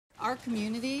our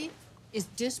community is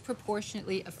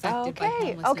disproportionately affected by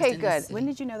homelessness Okay, in good. this city. When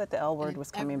did you know that the L word in was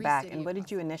coming every back, city and what did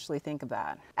across you the initially think of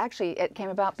that? Actually, it came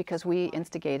about because we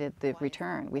instigated the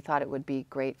return. We thought it would be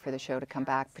great for the show to come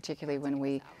back, particularly when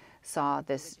we saw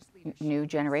this new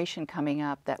generation coming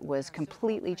up that was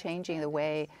completely changing the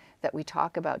way that we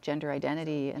talk about gender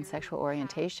identity and sexual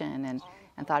orientation, and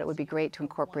thought it would be great to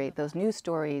incorporate those news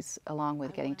stories along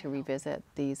with getting to revisit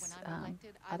these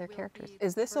other characters.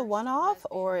 Is this a one-off,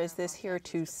 or is this here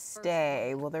to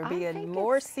stay? Will there be I think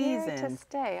more it's here to seasons?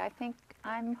 stay.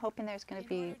 I'm hoping there's going to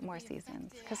be more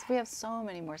seasons because we have so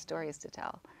many more stories to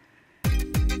tell.